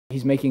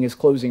He's making his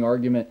closing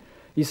argument.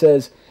 He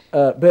says,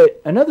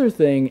 but another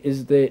thing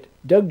is that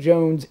Doug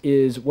Jones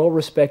is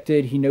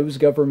well-respected. He knows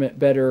government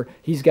better.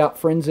 He's got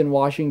friends in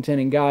Washington.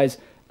 And guys,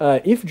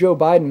 if Joe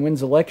Biden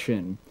wins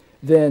election,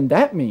 then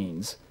that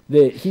means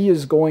that he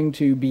is going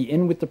to be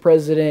in with the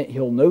president.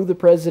 He'll know the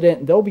president.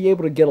 And they'll be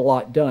able to get a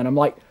lot done. I'm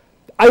like,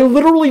 I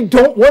literally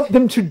don't want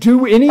them to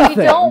do anything.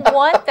 We don't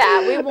want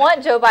that. We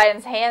want Joe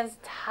Biden's hands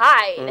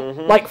tied.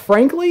 Mm-hmm. Like,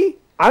 frankly,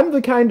 I'm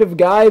the kind of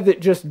guy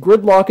that just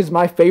gridlock is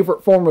my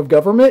favorite form of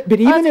government. But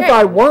even if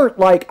I weren't,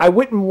 like, I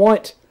wouldn't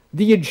want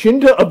the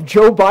agenda of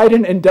Joe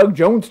Biden and Doug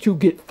Jones to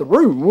get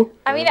through.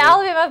 I mean,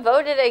 Alabama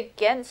voted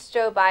against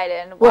Joe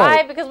Biden. Why?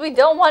 Right. Because we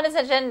don't want his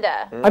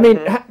agenda. I mean,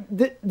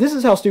 this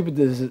is how stupid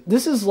this is.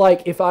 This is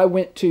like if I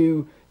went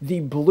to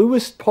the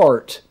bluest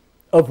part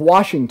of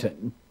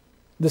Washington,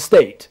 the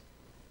state,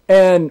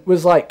 and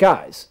was like,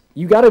 guys,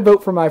 you got to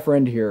vote for my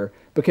friend here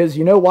because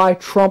you know why?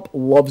 Trump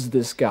loves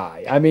this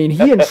guy. I mean,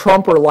 he and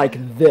Trump are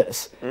like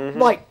this.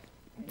 Like,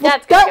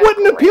 that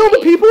wouldn't appeal to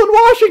people in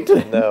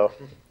Washington. No.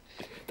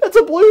 That's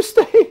a blue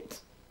state.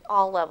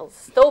 All levels.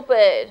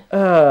 Stupid.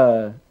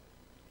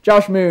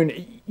 Josh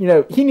Moon, you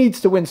know, he needs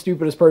to win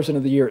Stupidest Person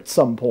of the Year at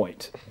some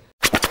point.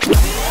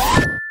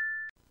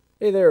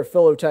 Hey there,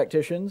 fellow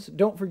tacticians.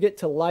 Don't forget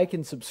to like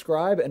and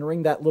subscribe and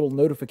ring that little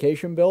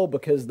notification bell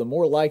because the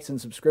more likes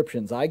and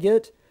subscriptions I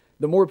get,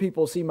 the more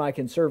people see my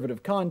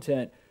conservative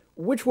content,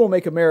 which will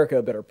make America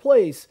a better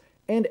place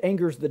and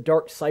angers the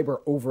dark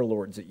cyber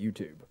overlords at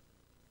YouTube.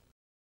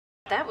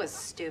 That was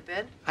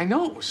stupid. I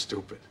know it was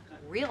stupid.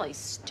 Really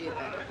stupid.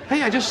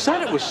 Hey, I just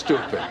said it was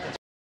stupid.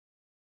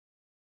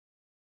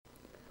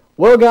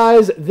 Well,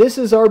 guys, this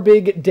is our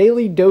big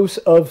daily dose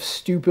of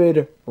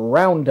stupid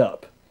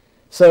roundup.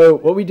 So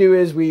what we do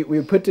is we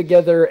put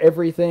together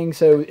everything.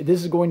 So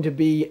this is going to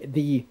be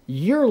the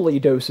yearly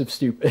dose of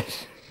stupid.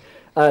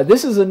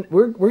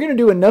 We're going to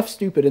do enough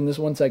stupid in this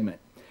one segment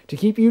to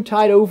keep you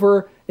tied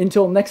over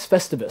until next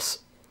Festivus.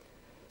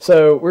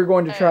 So we're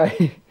going to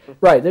try.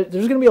 Right, there's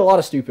going to be a lot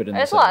of stupid in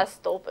this. There's a lot of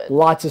stupid.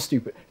 Lots of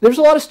stupid. There's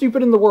a lot of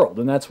stupid in the world,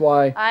 and that's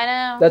why. I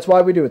know. That's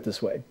why we do it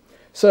this way.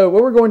 So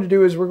what we're going to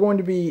do is we're going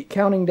to be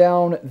counting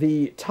down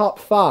the top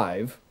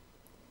 5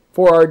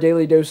 for our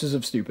daily doses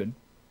of stupid.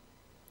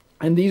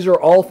 And these are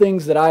all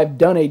things that I've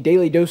done a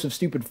daily dose of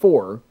stupid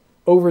for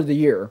over the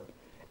year.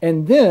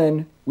 And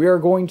then we are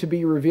going to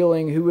be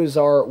revealing who is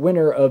our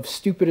winner of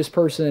Stupidest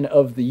Person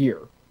of the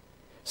Year.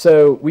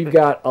 So we've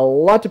got a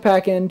lot to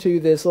pack into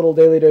this little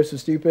daily dose of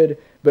stupid.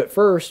 But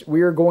first,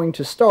 we are going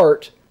to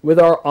start with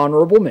our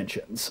honorable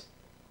mentions.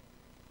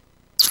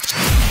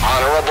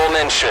 Honorable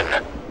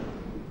mention.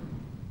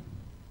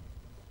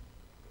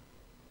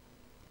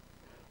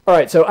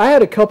 Alright, so I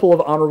had a couple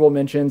of honorable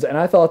mentions, and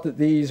I thought that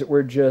these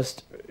were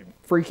just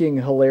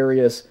freaking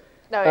hilarious.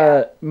 Oh,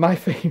 yeah. My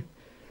favorite.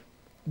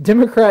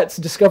 Democrats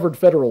discovered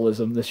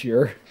federalism this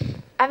year.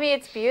 I mean,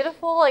 it's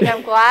beautiful. Like,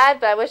 I'm glad,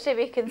 but I wish they'd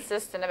be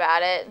consistent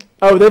about it.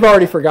 Oh, they've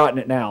already forgotten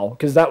it now,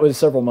 because that was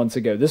several months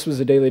ago. This was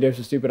a daily dose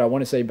of stupid, I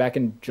want to say, back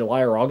in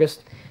July or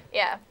August.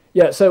 Yeah.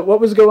 Yeah, so what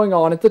was going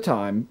on at the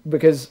time,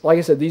 because, like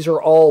I said, these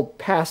are all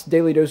past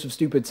daily dose of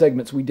stupid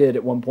segments we did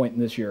at one point in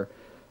this year.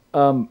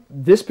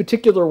 This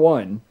particular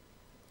one,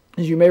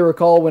 as you may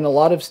recall, when a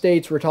lot of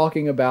states were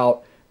talking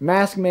about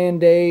mask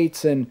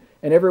mandates and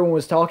everyone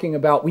was talking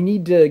about we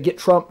need to get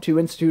Trump to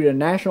institute a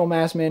national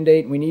mask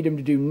mandate, and we need him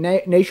to do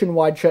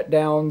nationwide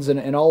shutdowns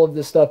and all of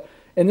this stuff.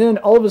 And then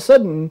all of a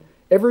sudden,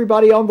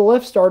 everybody on the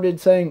left started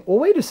saying, well,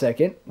 wait a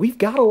second, we've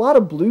got a lot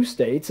of blue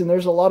states, and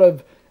there's a lot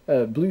of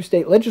blue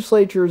state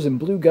legislatures and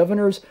blue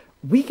governors.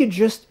 We could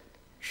just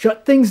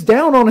shut things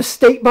down on a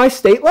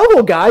state-by-state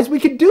level, guys. We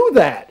could do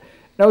that.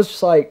 And I was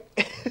just like...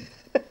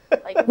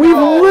 We've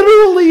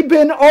literally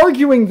been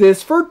arguing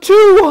this for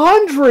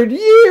 200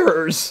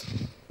 years.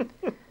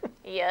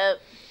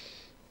 Yep.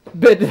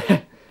 But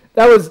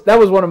that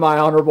was one of my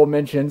honorable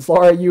mentions.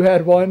 Laura, you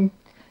had one?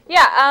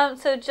 Yeah,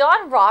 so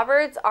John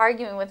Roberts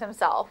arguing with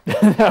himself.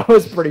 That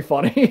was pretty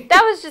funny.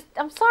 That was just,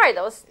 I'm sorry,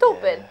 that was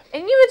stupid.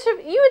 And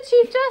you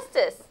Chief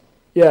Justice.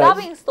 Yeah. Stop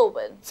being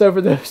stupid. So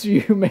for those of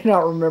you who may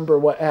not remember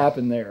what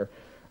happened there,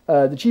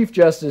 the Chief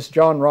Justice,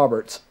 John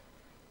Roberts,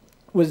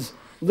 was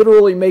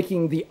literally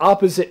making the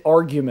opposite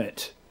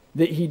argument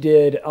that he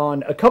did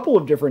on a couple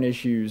of different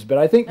issues. But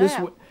I think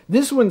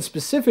this one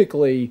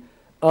specifically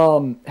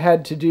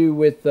had to do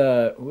with,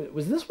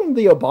 was this one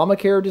the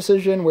Obamacare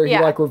decision where he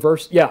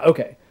reversed? Yeah,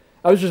 okay.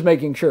 I was just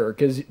making sure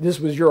because this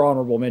was your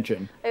honorable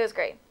mention. It was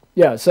great.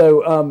 Yeah,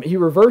 so he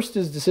reversed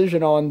his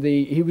decision on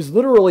he was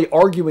literally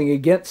arguing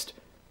against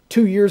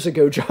 2 years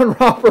ago, John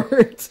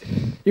Roberts.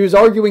 He was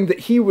arguing that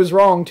he was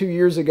wrong 2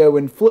 years ago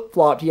and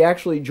flip-flopped. He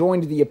actually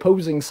joined the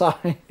opposing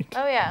side.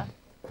 Oh, yeah.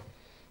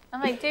 I'm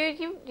like, dude,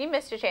 you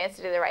missed your chance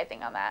to do the right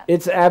thing on that.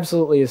 It's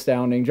absolutely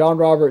astounding. John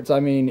Roberts, I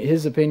mean,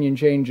 his opinion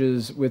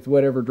changes with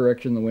whatever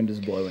direction the wind is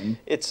blowing.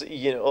 It's,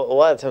 a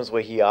lot of times the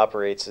way he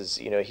operates is,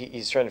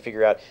 he's trying to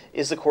figure out,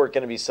 is the court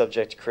going to be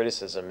subject to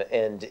criticism?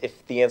 And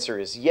if the answer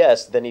is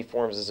yes, then he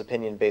forms his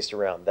opinion based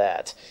around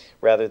that,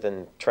 rather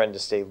than trying to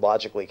stay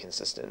logically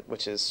consistent,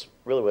 which is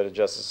really what a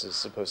justice is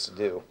supposed to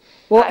do.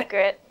 Well,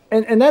 Accurate.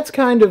 And that's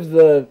kind of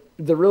the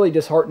really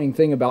disheartening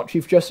thing about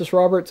Chief Justice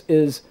Roberts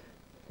is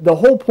the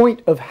whole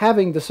point of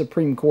having the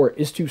Supreme Court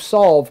is to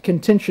solve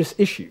contentious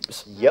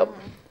issues. Yep.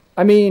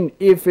 I mean,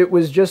 if it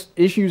was just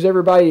issues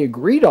everybody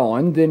agreed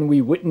on, then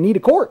we wouldn't need a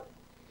court.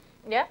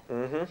 Yeah.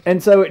 Mm-hmm.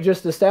 And so it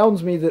just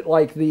astounds me that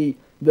like the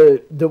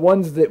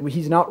ones that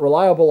he's not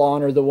reliable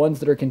on are the ones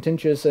that are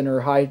contentious and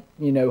are high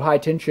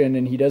tension,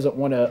 and he doesn't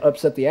want to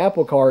upset the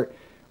apple cart,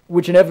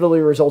 which inevitably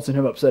results in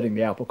him upsetting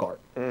the apple cart.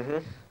 Mm-hmm.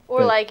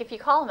 Or like if you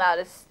call him out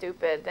as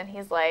stupid, then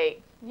he's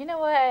like, you know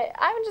what?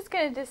 I'm just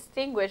going to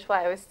distinguish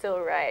why I was still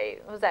right.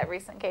 What was that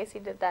recent case he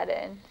did that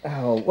in?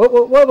 Oh, what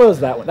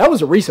was that one? That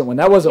was a recent one.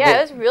 That wasn't. Yeah,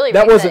 it was really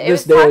that recent. wasn't this It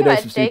was Daily talking Dose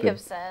about of Stupid.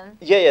 Jacobson.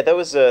 Yeah,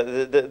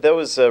 that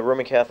was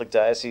Roman Catholic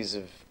Diocese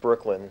of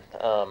Brooklyn.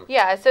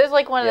 Yeah, so it was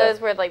like one of Yeah. those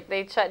where like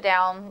they shut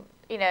down,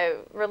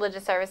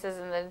 religious services,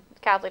 and the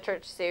Catholic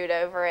Church sued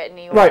over it in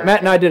New York. Right, Matt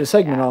and I did a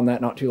segment on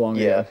that not too long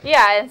ago.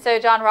 Yeah, and so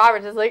John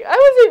Roberts is like,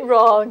 I wasn't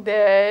wrong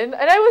then,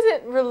 and I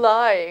wasn't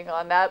relying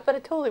on that, but I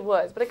totally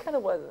was, but I kind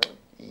of wasn't.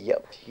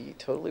 Yep, he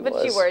totally But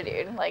was. you were,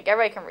 dude. Like,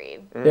 everybody can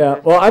read. Yeah,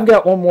 well, I've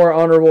got one more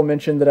honorable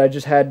mention that I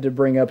just had to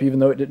bring up, even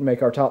though it didn't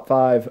make our top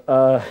 5.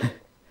 The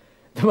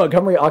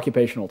Montgomery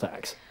occupational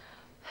tax.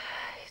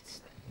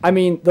 I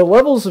mean, the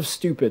levels of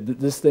stupid that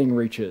this thing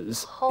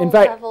reaches. Whole In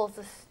fact, levels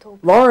of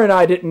stupid. Laura and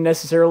I didn't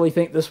necessarily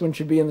think this one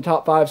should be in the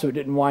top 5, so it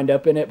didn't wind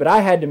up in it, but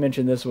I had to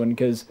mention this one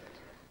because,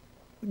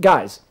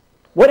 guys,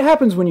 what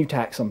happens when you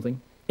tax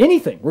something?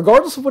 Anything,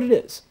 regardless of what it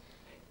is.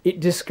 It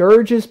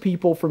discourages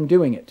people from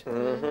doing it.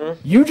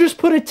 Mm-hmm. You just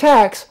put a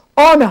tax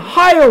on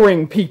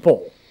hiring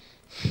people.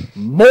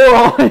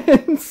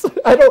 Morons.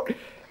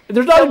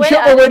 There's not a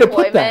gentler way to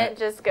put that. When unemployment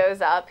just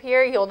goes up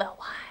here, you'll know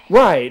why.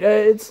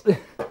 Right.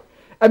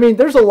 I mean,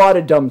 there's a lot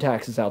of dumb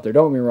taxes out there,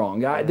 don't get me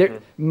wrong.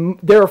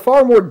 There are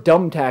far more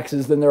dumb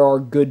taxes than there are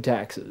good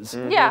taxes.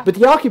 Mm-hmm. Yeah. But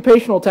the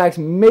occupational tax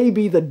may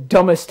be the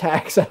dumbest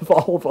tax out of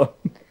all of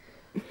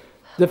them.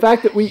 The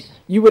fact that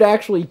you would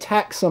actually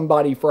tax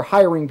somebody for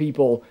hiring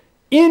people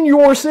in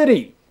your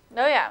city.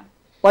 Oh, yeah.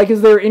 Like,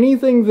 is there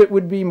anything that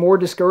would be more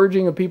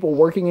discouraging of people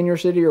working in your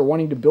city or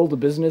wanting to build a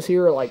business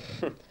here? Like,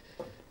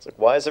 it's like,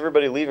 why is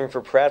everybody leaving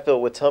for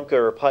Prattville, Wetumpka,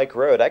 or Pike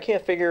Road? I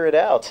can't figure it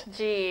out.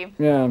 Gee.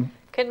 yeah.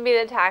 Couldn't be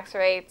the tax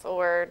rates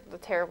or the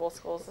terrible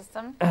school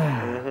system.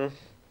 Mm-hmm.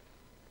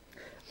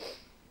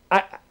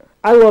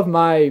 I love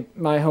my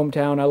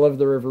hometown. I love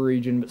the river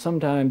region, but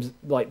sometimes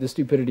like the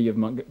stupidity of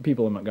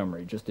people in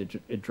Montgomery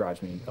it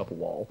drives me up a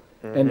wall.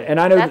 Mm-hmm. And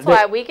I know That's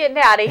why we getting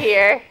out of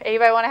here.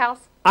 Anybody want a house?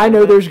 I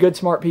know there's good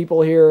smart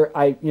people here.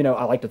 I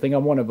like to think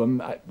I'm one of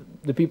them.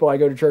 The people I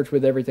go to church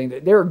with, everything,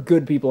 there are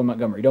good people in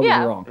Montgomery. Don't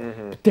get me wrong.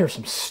 Mm-hmm. But there's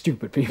some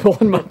stupid people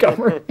in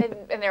Montgomery.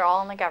 And they're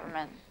all in the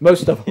government.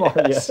 Most of them are,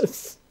 Yes.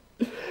 yes.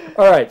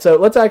 All right, so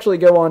let's actually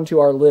go on to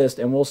our list,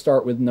 and we'll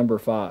start with number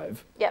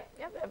 5. Yep.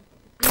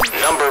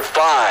 Number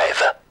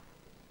 5.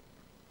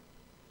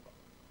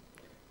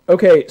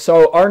 Okay,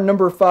 so our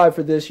number 5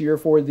 for this year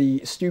for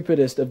the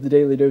stupidest of the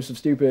Daily Dose of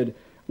Stupid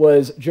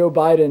was Joe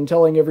Biden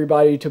telling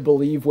everybody to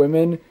believe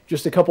women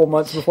just a couple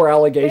months before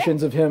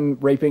allegations of him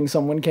raping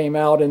someone came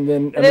out, and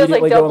then And it was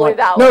like, immediately "Don't going believe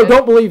that no, woman."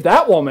 don't believe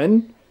that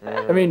woman.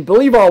 I mean,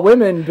 believe all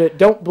women, but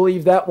don't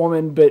believe that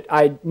woman. But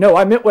I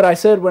meant what I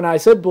said when I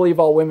said believe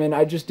all women.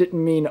 I just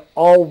didn't mean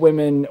all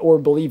women or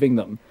believing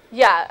them.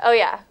 Yeah. Oh,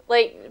 yeah.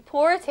 Like,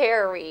 poor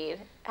Tara Reid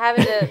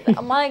having to,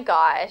 oh my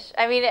gosh.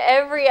 I mean,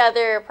 every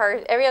other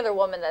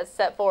woman that's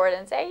stepped forward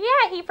and say,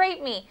 yeah, he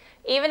raped me,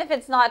 even if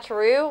it's not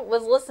true,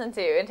 was listened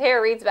to. And Tara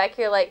Reid's back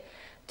here like,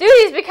 dude,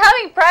 he's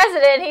becoming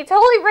president. He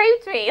totally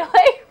raped me.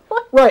 Like,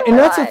 what's Right, and going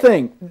that's the on?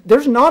 thing.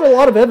 There's not a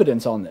lot of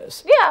evidence on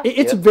this. Yeah.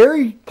 It's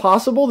very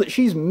possible that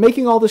she's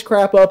making all this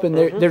crap up and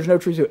there's no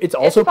truth to it. It's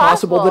also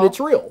possible that possible. it's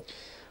real.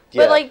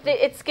 Yeah. But, like,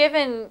 it's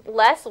given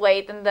less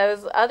weight than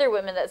those other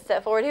women that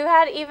stepped forward who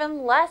had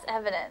even less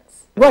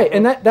evidence. Right,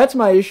 and that's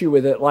my issue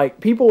with it.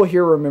 Like, people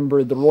here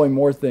remember the Roy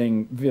Moore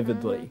thing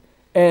vividly.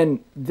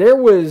 And there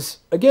was,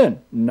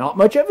 again, not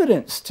much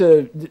evidence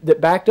that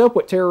backed up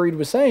what Tara Reid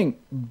was saying,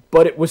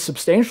 but it was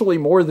substantially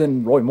more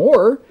than Roy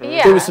Moore.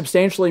 Yeah. It was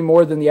substantially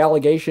more than the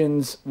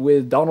allegations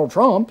with Donald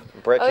Trump.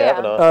 Brett Oh, yeah.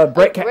 Kavanaugh.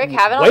 Brett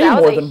Kavanaugh, way that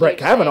was more a than Brett huge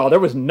Kavanaugh. thing. There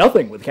was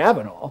nothing with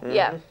Kavanaugh.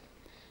 Yeah.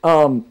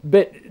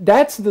 But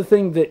that's the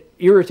thing that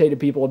irritated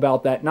people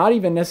about that. Not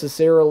even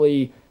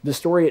necessarily the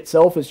story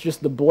itself. It's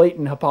just the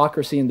blatant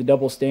hypocrisy and the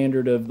double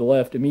standard of the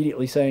left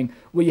immediately saying,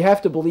 well, you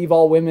have to believe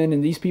all women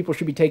and these people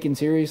should be taken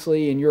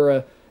seriously, and you're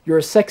a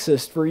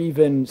sexist for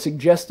even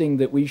suggesting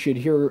that we should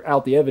hear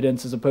out the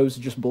evidence as opposed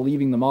to just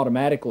believing them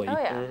automatically. Oh,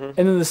 yeah. And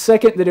then the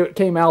second that it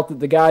came out that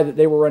the guy that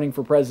they were running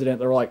for president,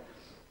 they were like,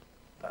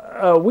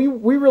 we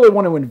really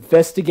want to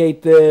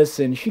investigate this,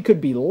 and she could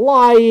be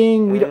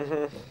lying. We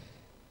don't.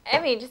 I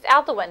mean, just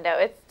out the window.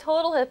 It's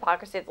total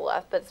hypocrisy at the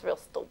left, but it's real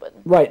stupid.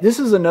 Right. This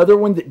is another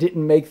one that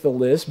didn't make the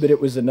list, but it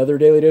was another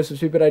Daily Dose of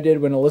Stupid I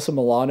did when Alyssa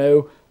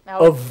Milano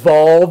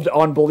evolved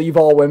on Believe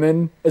All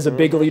Women as a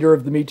big leader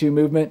of the Me Too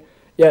movement.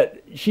 Yeah,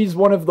 she's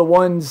one of the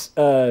ones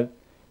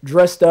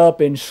dressed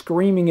up and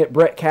screaming at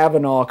Brett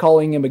Kavanaugh,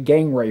 calling him a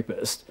gang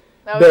rapist.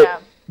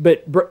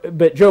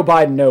 But Joe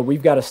Biden, no,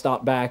 we've got to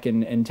stop back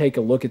and take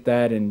a look at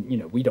that,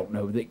 and we don't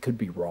know, that could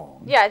be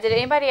wrong. Yeah, did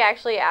anybody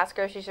actually ask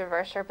her if she should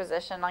reverse her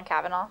position on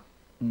Kavanaugh?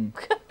 And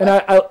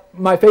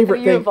my favorite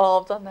You thing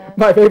evolved on that.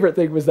 My favorite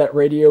thing was that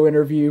radio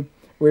interview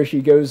where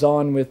she goes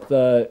on with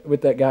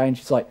that guy, and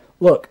she's like,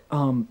 "Look,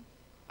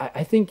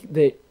 I think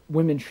that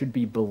women should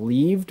be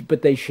believed,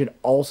 but they should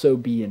also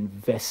be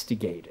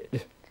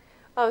investigated."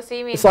 Oh, so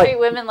you mean It's like- treat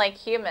women like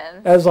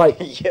humans? I was like,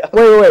 Yeah.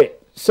 wait.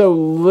 So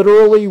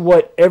literally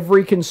what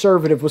every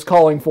conservative was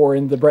calling for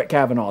in the Brett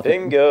Kavanaugh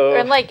thing. Bingo. Or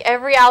in like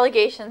every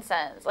allegation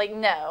sentence. Like,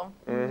 no.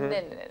 Mm-hmm.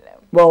 No.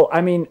 Well,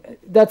 I mean,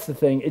 that's the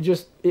thing.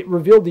 It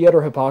revealed the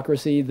utter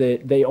hypocrisy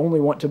that they only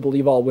want to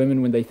believe all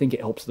women when they think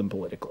it helps them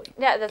politically.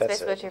 Yeah, that's That's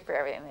basically it. true for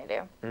everything they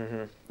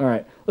do. All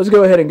right, let's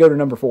go ahead and go to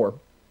number 4.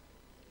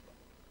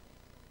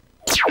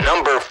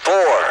 Number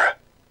 4.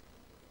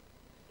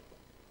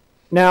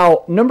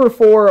 Now, number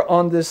 4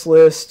 on this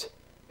list,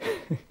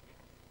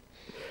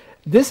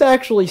 this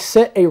actually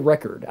set a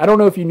record. I don't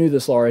know if you knew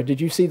this, Laura. Did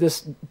you see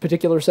this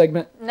particular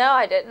segment? No,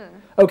 I didn't.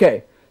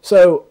 Okay,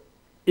 so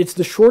it's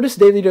the shortest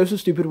Daily Dose of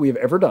Stupid we have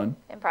ever done.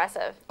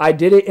 Impressive. I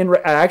did it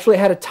I actually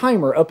had a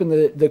timer up in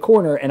the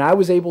corner, and I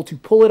was able to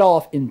pull it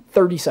off in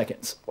 30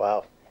 seconds.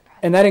 Wow.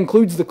 And that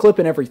includes the clip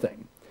and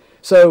everything.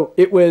 So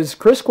it was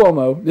Chris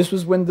Cuomo. This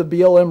was when the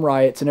BLM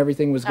riots and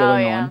everything was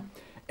going on.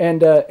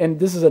 And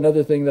this is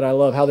another thing that I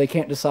love, how they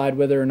can't decide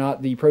whether or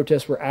not the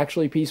protests were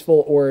actually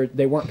peaceful or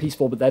they weren't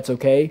peaceful, but that's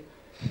okay.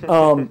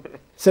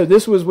 So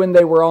this was when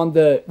they were on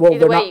the... Well,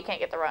 Either way, not, you can't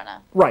get the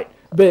Rona. right.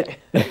 But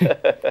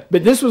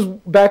but this was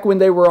back when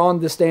they were on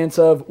the stance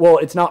of, well,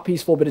 it's not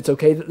peaceful, but it's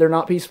okay that they're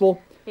not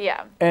peaceful.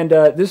 Yeah. And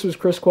this was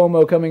Chris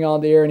Cuomo coming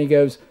on the air, and he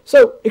goes,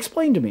 "So,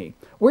 explain to me,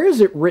 where is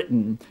it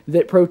written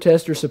that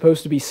protests are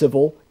supposed to be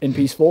civil and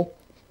peaceful?"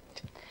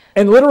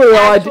 And literally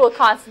all I did... Actual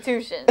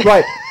Constitution.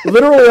 Right.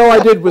 Literally all I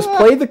did was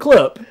play the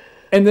clip,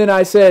 and then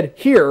I said,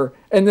 "Here,"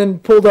 and then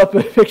pulled up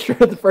a picture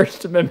of the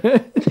First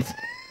Amendment.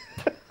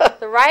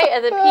 The right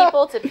of the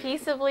people to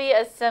peaceably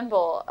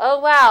assemble. Oh,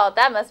 wow.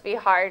 That must be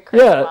hard,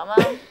 Chris Yeah.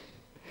 Cuomo.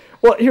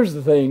 Well, here's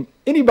the thing.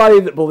 Anybody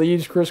that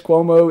believes Chris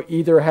Cuomo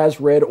either has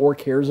read or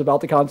cares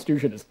about the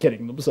Constitution is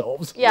kidding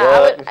themselves. Yeah,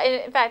 What?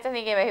 in fact, I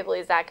think anybody who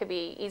believes that could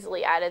be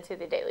easily added to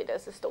the Daily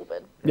Dose of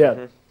Stupid.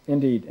 Yeah,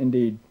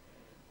 indeed.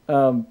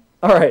 All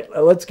right,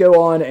 let's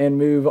go on and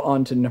move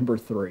on to number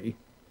 3.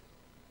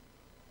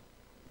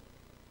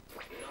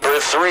 Number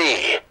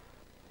 3.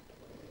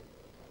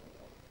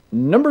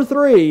 Number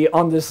 3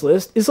 on this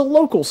list is a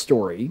local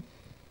story.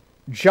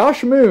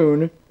 Josh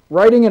Moon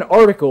writing an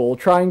article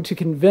trying to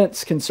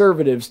convince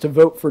conservatives to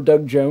vote for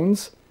Doug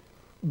Jones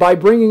by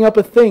bringing up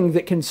a thing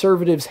that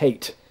conservatives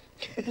hate.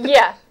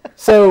 Yeah.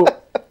 So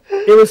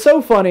it was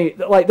so funny.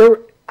 Like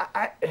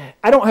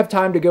I don't have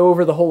time to go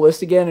over the whole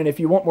list again. And if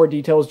you want more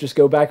details, just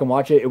go back and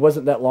watch it. It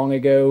wasn't that long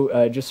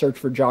ago. Just search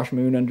for Josh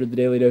Moon under the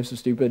Daily Dose of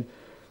Stupid.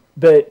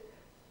 But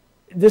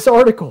this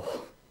article,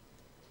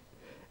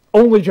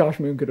 only Josh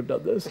Moon could have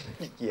done this.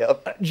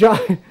 Yep.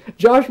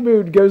 Josh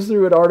Moon goes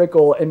through an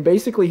article, and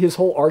basically his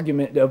whole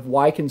argument of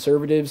why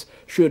conservatives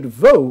should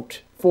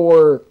vote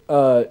for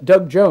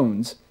Doug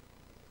Jones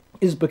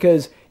is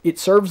because it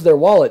serves their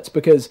wallets.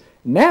 Because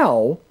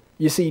now,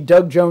 you see,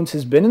 Doug Jones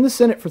has been in the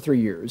Senate for 3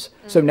 years,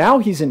 so now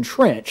he's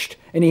entrenched,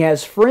 and he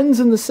has friends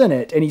in the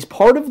Senate, and he's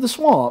part of the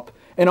swamp,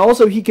 and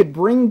also he could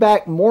bring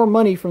back more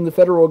money from the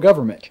federal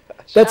government.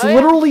 That's Oh, yeah.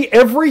 literally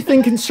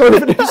everything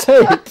conservatives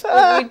hate.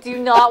 We do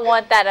not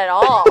want that at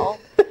all.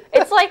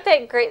 It's like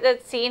that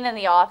scene in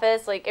The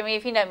Office. Like, I mean,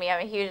 if you know me,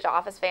 I'm a huge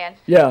Office fan.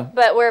 Yeah.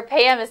 But where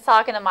Pam is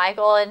talking to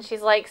Michael, and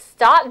she's like,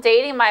 "Stop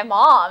dating my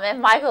mom."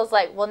 And Michael's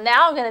like, "Well,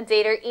 now I'm going to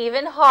date her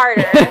even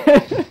harder."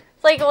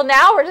 It's like, well,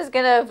 now we're just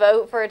going to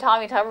vote for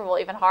Tommy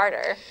Tuberville even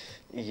harder.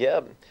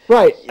 Yep.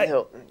 Right. You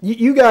know,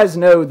 You guys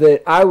know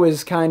that I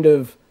was kind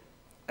of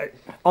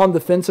on the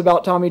fence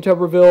about Tommy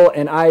Tuberville,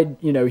 and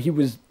he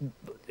was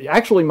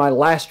actually my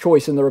last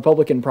choice in the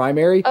Republican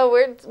primary. Oh,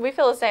 we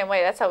feel the same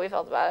way. That's how we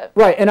felt about it.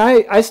 Right, and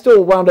I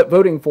still wound up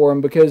voting for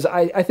him because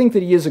I think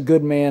that he is a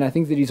good man. I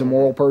think that he's a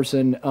moral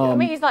person. I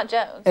mean, he's not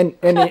Jones. And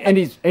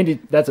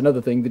that's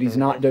another thing, that he's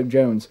not Doug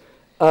Jones.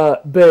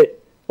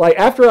 But like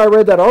after I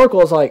read that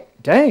article, I was like,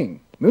 dang,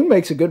 Moon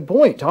makes a good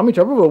point. Tommy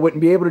Tuberville wouldn't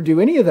be able to do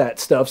any of that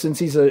stuff since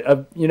he's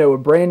a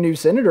brand new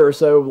senator.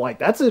 So like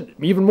that's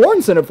even more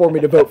incentive for me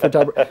to vote for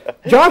Tuberville.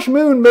 Josh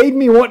Moon made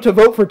me want to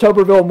vote for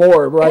Tuberville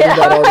more writing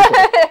that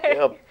article.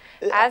 yep.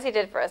 As he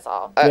did for us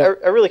all. I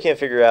really can't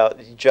figure out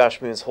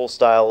Josh Moon's whole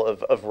style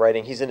of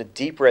writing. He's in a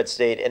deep red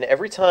state, and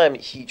every time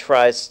he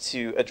tries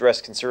to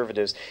address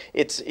conservatives,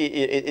 it's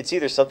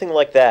either something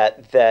like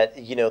that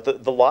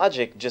the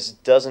logic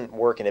just doesn't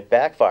work and it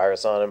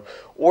backfires on him,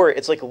 or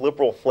it's like a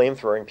liberal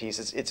flame-throwing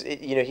piece.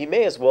 He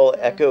may as well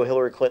echo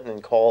Hillary Clinton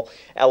and call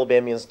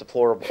Alabamians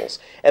deplorables,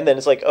 and then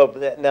it's like, oh,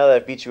 now that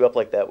I've beat you up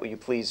like that, will you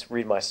please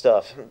read my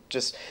stuff?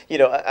 Just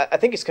I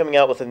think he's coming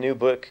out with a new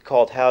book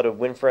called How to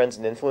Win Friends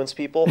and Influence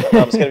People.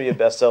 It's going to be a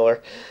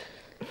bestseller.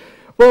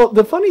 Well,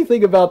 the funny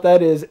thing about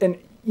that is, and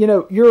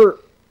your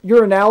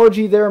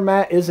analogy there,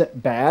 Matt,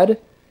 isn't bad.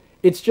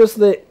 It's just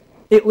that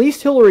at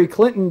least Hillary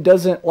Clinton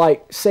doesn't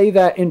say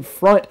that in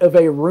front of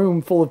a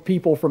room full of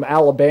people from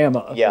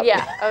Alabama.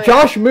 Yeah. Oh,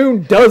 Josh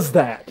Moon does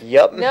that.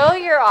 Yep. Know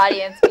your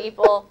audience,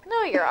 people.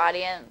 Know your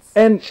audience.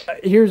 And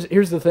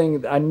here's the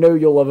thing I know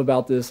you'll love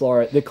about this,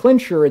 Laura. The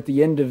clincher at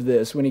the end of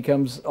this, when he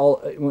brings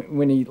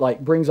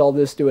all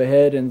this to a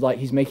head and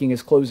he's making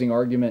his closing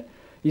argument,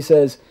 he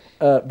says,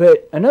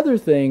 but another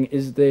thing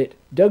is that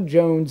Doug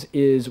Jones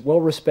is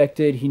well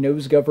respected. He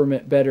knows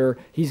government better.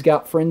 He's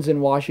got friends in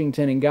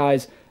Washington. And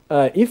guys,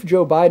 if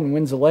Joe Biden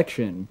wins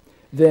election,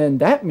 then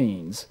that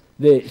means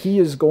that he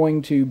is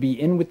going to be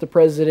in with the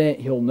president.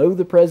 He'll know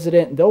the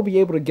president. And they'll be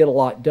able to get a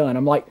lot done.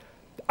 I'm like,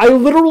 I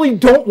literally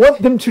don't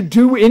want them to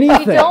do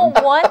anything. We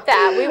don't want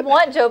that. We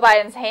want Joe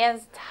Biden's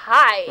hands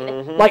tied.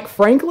 Mm-hmm.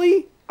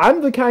 Frankly,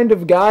 I'm the kind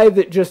of guy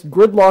that just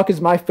gridlock is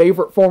my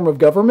favorite form of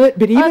government.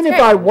 But even if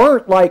I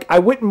weren't, I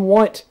wouldn't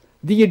want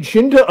the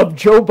agenda of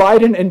Joe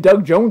Biden and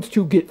Doug Jones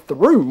to get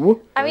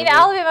through. I mean,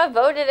 Alabama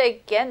voted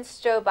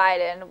against Joe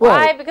Biden.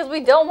 Why? Right. Because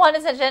we don't want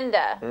his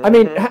agenda. I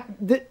mean,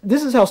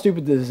 this is how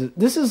stupid this is.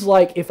 This is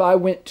like if I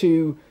went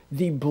to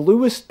the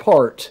bluest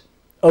part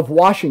of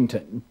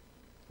Washington,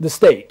 the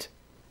state,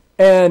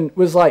 and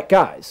was like,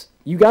 guys,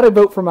 you got to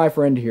vote for my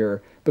friend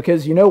here.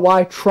 Because you know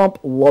why? Trump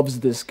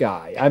loves this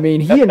guy. I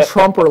mean, he and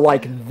Trump are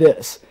like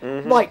this.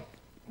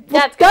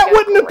 That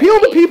wouldn't appeal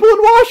to people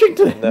in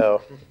Washington.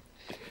 No.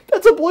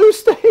 That's a blue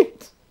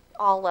state.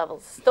 All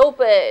levels.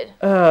 Stupid.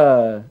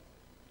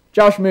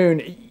 Josh Moon,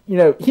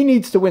 he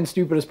needs to win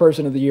Stupidest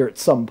Person of the Year at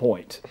some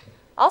point.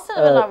 I'll send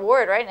him an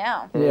award right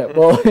now. Yeah,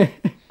 well,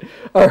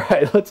 all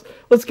right,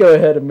 let's go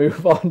ahead and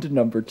move on to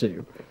number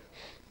 2.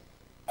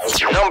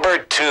 Number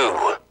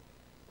 2.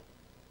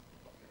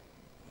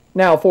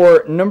 Now,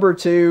 for number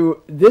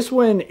 2, this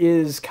one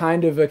is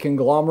kind of a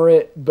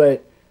conglomerate,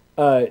 but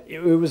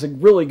it was a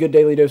really good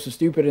daily dose of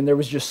stupid, and there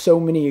was just so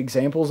many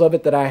examples of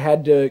it that I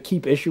had to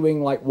keep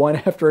issuing one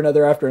after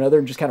another,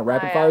 and just kind of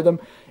rapid fire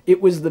them.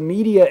 It was the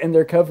media and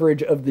their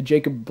coverage of the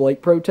Jacob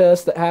Blake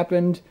protest that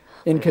happened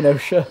in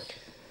Kenosha.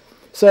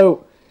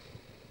 So,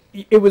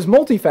 it was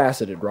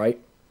multifaceted, right?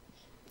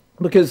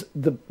 Because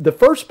the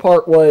first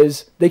part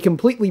was they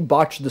completely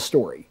botched the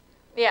story.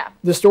 Yeah.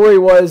 The story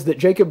was that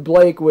Jacob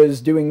Blake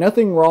was doing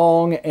nothing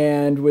wrong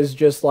and was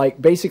just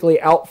basically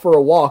out for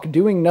a walk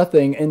doing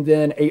nothing, and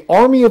then an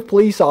army of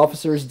police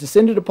officers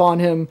descended upon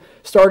him,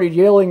 started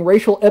yelling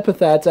racial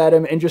epithets at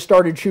him, and just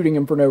started shooting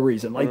him for no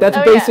reason.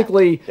 That's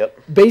basically,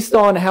 based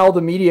on how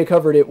the media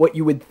covered it, what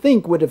you would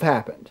think would have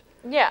happened.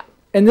 Yeah.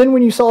 And then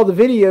when you saw the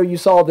video, you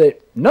saw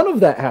that none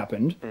of that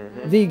happened.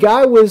 The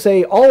guy was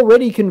a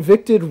already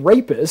convicted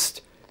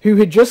rapist who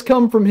had just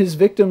come from his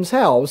victim's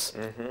house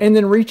and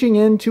then reaching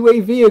into a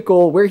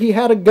vehicle where he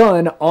had a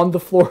gun on the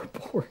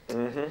floorboard.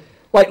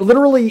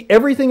 Literally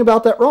everything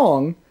about that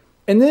wrong.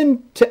 And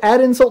then to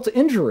add insult to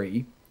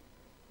injury,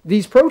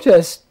 these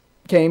protests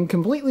came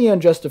completely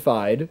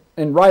unjustified,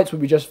 and riots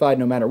would be justified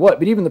no matter what,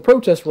 but even the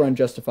protests were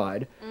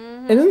unjustified.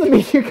 And then the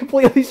media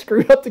completely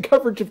screwed up the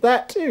coverage of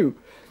that too.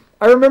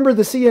 I remember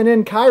the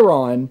CNN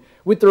Chyron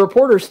with the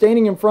reporter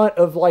standing in front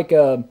of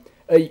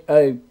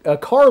a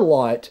car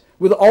lot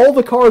with all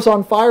the cars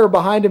on fire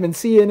behind him, and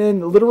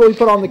CNN literally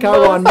put on the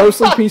Chyron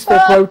mostly peaceful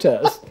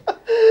protest.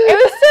 It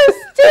was so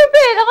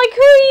stupid. I'm like,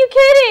 who are you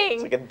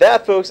kidding? And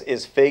that, folks,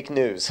 is fake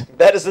news.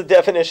 That is the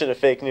definition of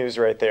fake news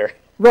right there.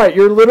 Right,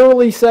 you're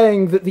literally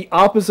saying that the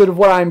opposite of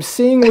what I'm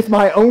seeing with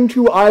my own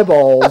 2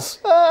 eyeballs.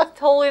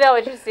 Totally not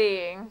what you're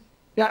seeing.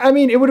 Yeah, I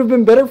mean, it would have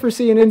been better for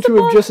CNN to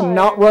have just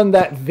not run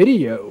that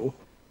video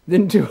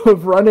than to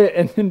have run it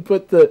and then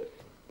put the...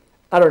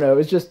 I don't know,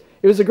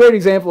 it was a great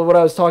example of what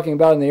I was talking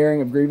about in the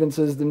airing of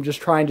grievances, them just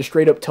trying to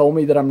straight up tell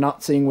me that I'm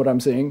not seeing what I'm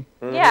seeing.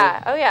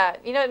 Yeah, oh yeah.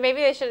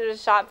 Maybe they should have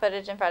just shot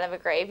footage in front of a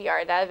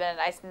graveyard. That would have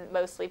been a nice,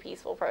 mostly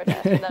peaceful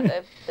protest for them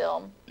to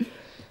film.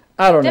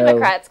 I don't know.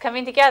 Democrats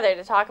coming together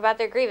to talk about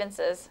their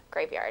grievances.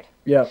 Graveyard.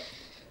 Yeah.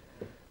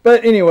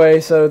 But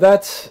anyway, so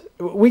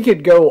we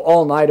could go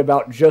all night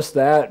about just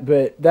that,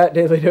 but that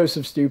daily dose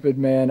of stupid,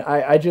 man,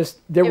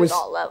 it was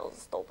all levels of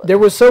stupid. There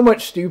was so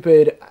much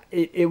stupid,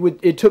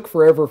 it took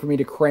forever for me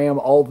to cram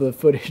all the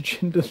footage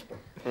into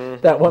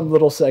that one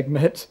little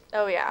segment.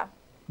 Oh, yeah.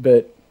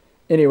 But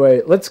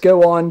anyway, let's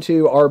go on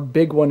to our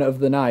big one of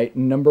the night,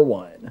 number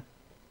 1.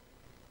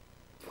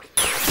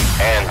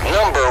 And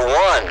number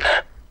 1.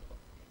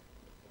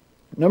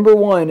 Number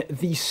 1,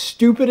 the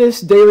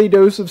stupidest daily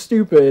dose of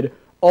stupid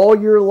all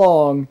year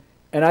long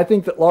and I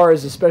think that Laura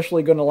is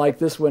especially going to like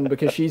this one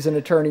because she's an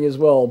attorney as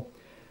well.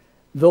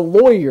 The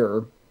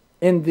lawyer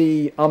in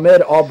the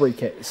Ahmaud Arbery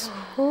case.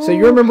 So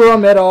you remember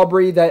Ahmaud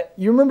Arbery?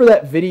 You remember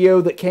that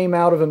video that came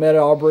out of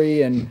Ahmaud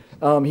Arbery, and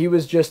he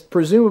was just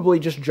presumably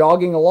just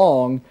jogging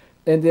along,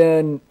 and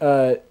then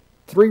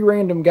 3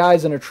 random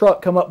guys in a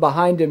truck come up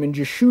behind him and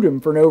just shoot him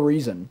for no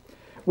reason.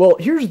 Well,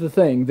 here's the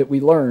thing that we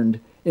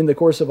learned in the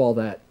course of all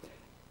that.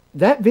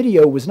 That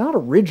video was not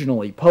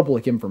originally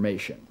public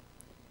information.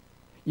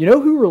 You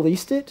know who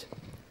released it?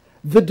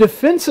 The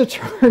defense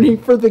attorney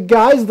for the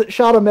guys that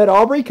shot Ahmaud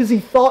Arbery, because he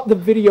thought the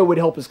video would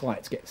help his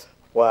client's case.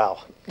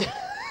 Wow.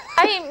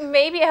 I mean,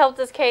 maybe it helped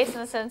this case in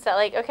the sense that,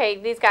 like, okay,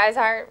 these guys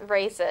aren't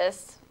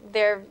racist.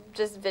 They're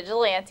just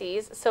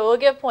vigilantes, so we'll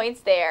give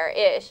points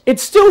there-ish. It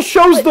still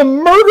shows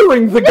them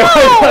murdering the guy.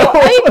 No!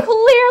 I mean,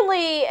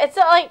 clearly, it's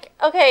not like,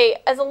 okay,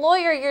 as a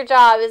lawyer, your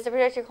job is to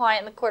protect your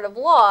client in the court of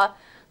law,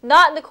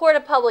 not in the court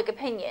of public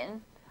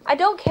opinion. I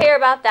don't care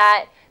about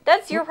that.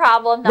 That's your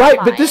problem, not right,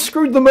 mine. but this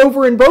screwed them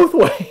over in both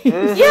ways.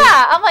 Mm-hmm.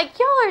 Yeah, I'm like,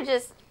 y'all are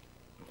just...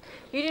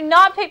 You do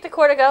not pick the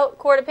court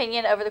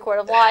opinion over the court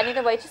of law. And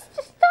either way, just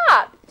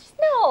stop. Just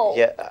no.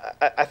 Yeah,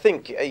 I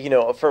think,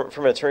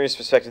 from an attorney's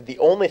perspective, the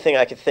only thing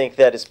I could think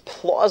that is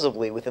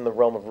plausibly within the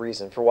realm of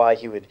reason for why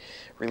he would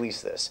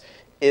release this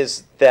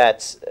is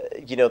that,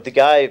 the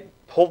guy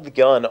pulled the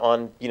gun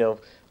on,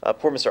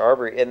 poor Mr.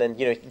 Arbery, and then,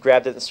 he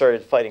grabbed it and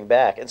started fighting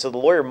back. And so the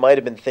lawyer might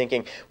have been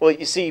thinking, well,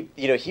 you see,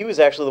 he was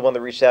actually the one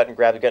that reached out and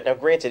grabbed a gun. Now,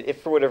 granted,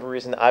 if for whatever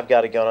reason I've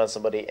got a gun on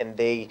somebody and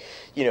they,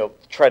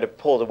 try to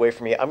pull it away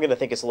from me, I'm going to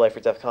think it's a life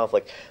or death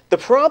conflict. The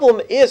problem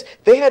is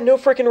they had no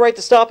freaking right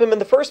to stop him in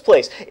the first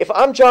place. If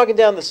I'm jogging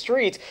down the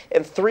street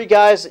and 3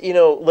 guys,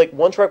 like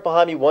one truck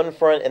behind me, one in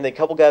front, and then a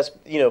couple guys,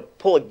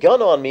 pull a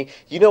gun on me,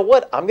 you know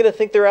what? I'm going to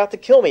think they're out to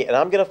kill me, and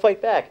I'm going to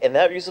fight back. And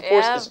that use of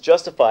force is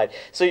justified.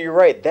 So you're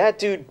right. That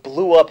dude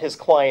blew up his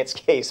client's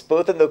case,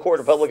 both in the court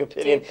of public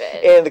opinion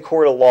and the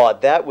court of law.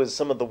 That was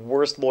some of the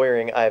worst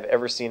lawyering I've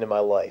ever seen in my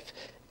life.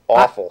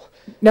 Awful.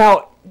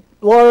 Now,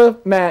 Laura,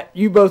 Matt,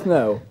 you both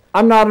know,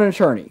 I'm not an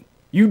attorney.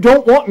 You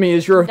don't want me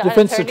as your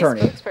defense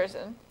attorney.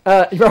 Spokesperson.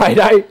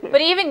 Right.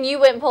 But even you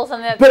wouldn't pull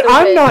something that's But stupid.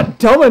 I'm not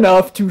dumb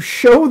enough to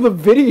show the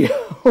video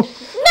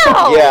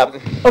No! Yeah,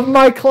 of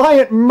my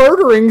client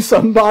murdering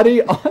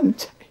somebody on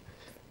tape.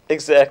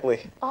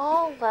 exactly.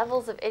 All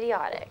levels of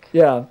idiotic.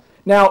 Yeah.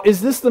 Now,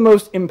 is this the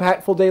most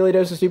impactful Daily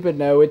Dose of Stupid?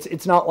 No,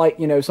 it's not like,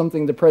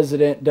 something the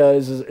president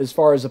does as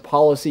far as a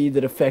policy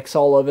that affects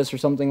all of us or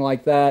something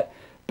like that.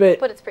 But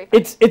it's pretty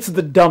funny. it's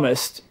the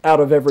dumbest out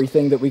of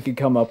everything that we could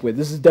come up with.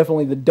 This is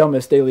definitely the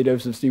dumbest Daily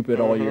Dose of Stupid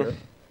all year.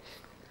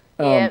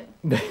 Yep.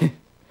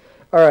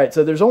 All right,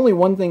 so there's only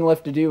one thing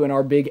left to do in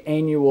our big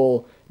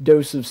annual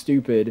Dose of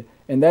Stupid,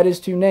 and that is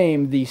to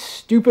name the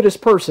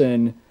stupidest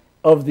person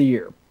of the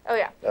year. Oh,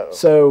 yeah. Uh-oh.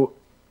 So,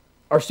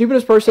 our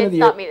stupidest person of the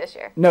It's year... not me this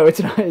year. No,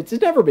 it's not. It's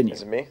never been you.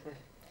 Is it me?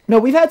 No,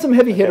 we've had some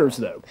heavy hitters,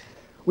 though.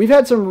 We've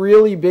had some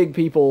really big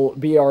people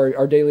be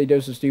our Daily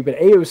Dose of Stupid.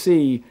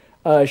 AOC,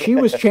 she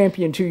was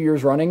champion 2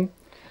 years running.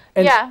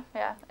 And Yeah.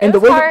 and It the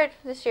was way that- hard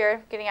this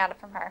year getting out of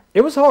from her.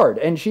 It was hard,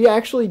 and she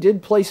actually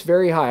did place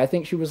very high. I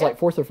think she was like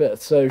 4th or 5th.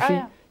 So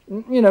she,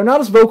 not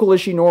as vocal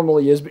as she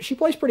normally is, but she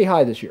placed pretty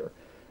high this year.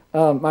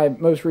 My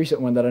most recent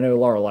one that I know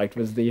Laura liked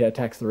was the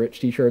Tax the Rich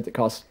t-shirt that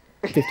cost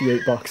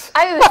 $58.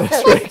 I was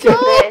so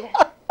stupid.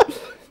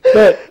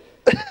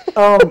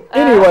 But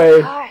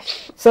anyway,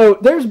 Gosh. so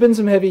there's been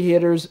some heavy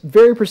hitters,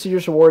 very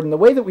prestigious award, and the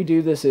way that we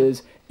do this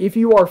is if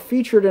you are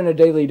featured in a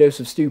Daily Dose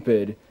of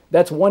Stupid,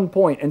 that's 1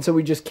 point, and so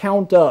we just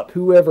count up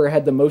whoever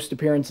had the most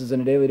appearances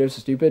in a Daily Dose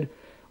of Stupid.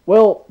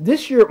 Well,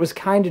 this year it was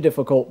kind of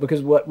difficult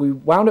because what we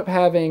wound up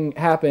having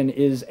happen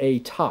is a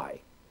tie.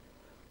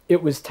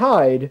 It was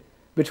tied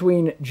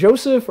between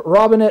Joseph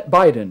Robinette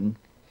Biden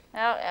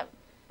Oh, yeah.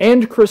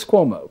 and Chris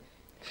Cuomo.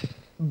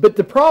 But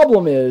the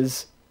problem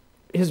is,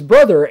 his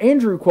brother,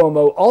 Andrew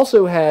Cuomo,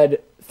 also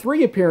had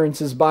 3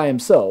 appearances by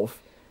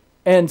himself,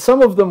 and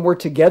some of them were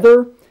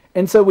together,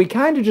 and so we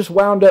kind of just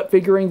wound up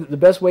figuring that the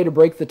best way to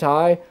break the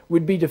tie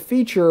would be to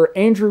feature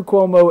Andrew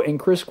Cuomo and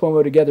Chris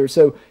Cuomo together.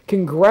 So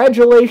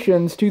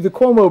congratulations to the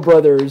Cuomo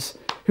brothers,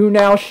 who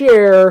now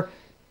share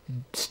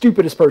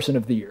Stupidest Person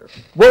of the Year.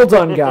 Well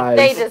done, guys.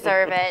 They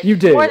deserve it. You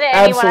do. More than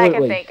anyone I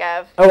Absolutely. can think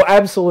of. Oh,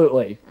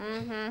 absolutely.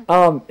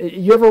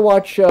 You ever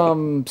watch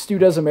Stu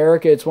Does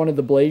America? It's one of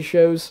the Blaze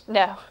shows.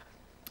 No.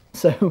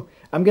 So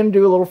I'm going to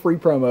do a little free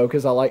promo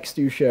because I like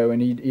Stu's show and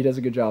he does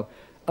a good job.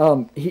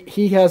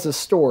 He has a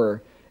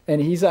store and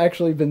he's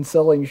actually been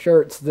selling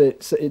shirts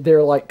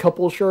they're like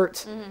couple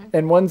shirts,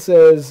 and one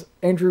says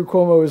Andrew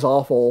Cuomo is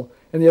awful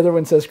and the other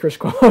one says Chris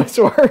Cuomo is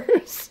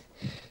worse.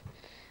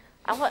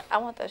 I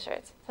want those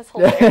shirts. That's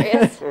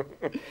hilarious.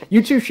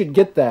 You two should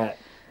get that.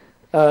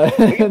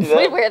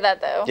 We'd wear that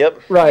though.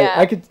 Yep. Right,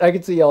 Yeah. I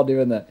could see y'all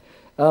doing that.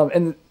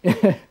 And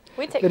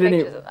We take But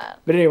pictures of that.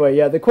 But anyway,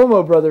 yeah, the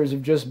Cuomo brothers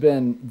have just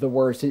been the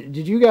worst.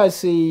 Did you guys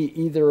see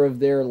either of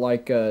their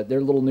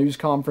their little news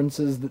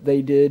conferences that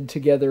they did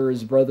together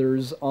as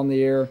brothers on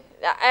the air?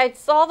 I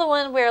saw the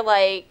one where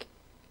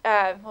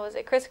what was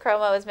it? Chris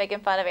Cuomo was making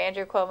fun of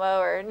Andrew Cuomo,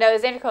 or no, it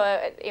was Andrew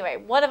Cuomo. Anyway,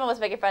 one of them was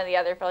making fun of the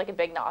other for like a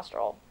big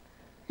nostril.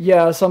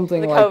 Yeah,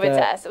 something The like COVID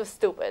that. test. It was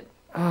stupid.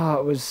 Ah,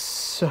 it was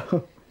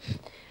so...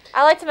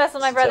 I like to mess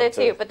with my brother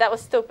Something. too, but that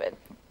was stupid.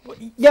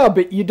 Yeah,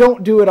 but you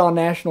don't do it on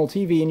national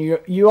TV, and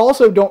you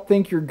also don't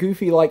think your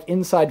goofy, like,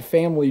 inside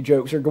family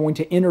jokes are going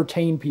to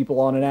entertain people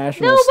on a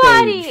national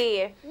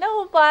stage.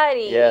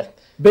 Nobody. Yeah.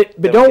 But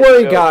Don't don't get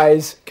worry, jokes.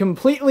 guys.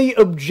 Completely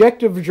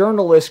objective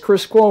journalist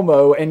Chris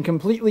Cuomo and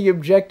completely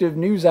objective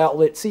news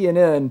outlet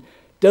CNN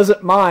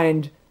doesn't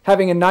mind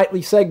having a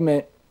nightly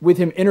segment with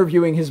him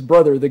interviewing his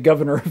brother, the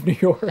governor of New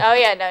York. Oh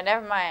yeah, no,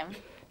 never mind.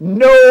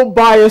 No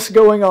bias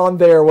going on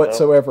there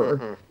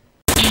whatsoever.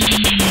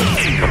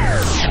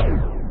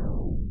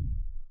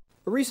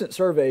 A recent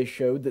survey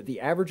showed that the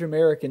average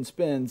American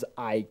spends,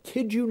 I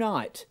kid you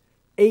not,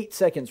 8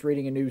 seconds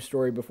reading a news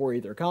story before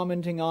either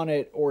commenting on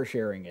it or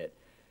sharing it.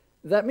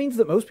 That means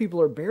that most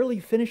people are barely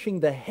finishing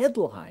the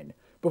headline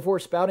before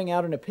spouting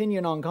out an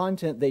opinion on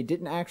content they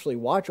didn't actually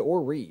watch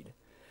or read.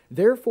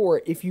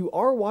 Therefore, if you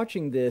are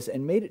watching this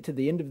and made it to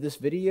the end of this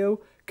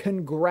video,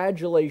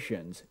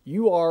 congratulations.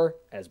 You are,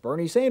 as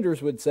Bernie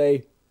Sanders would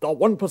say, the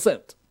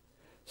 1%.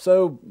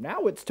 So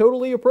now it's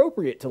totally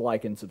appropriate to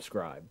like and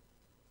subscribe.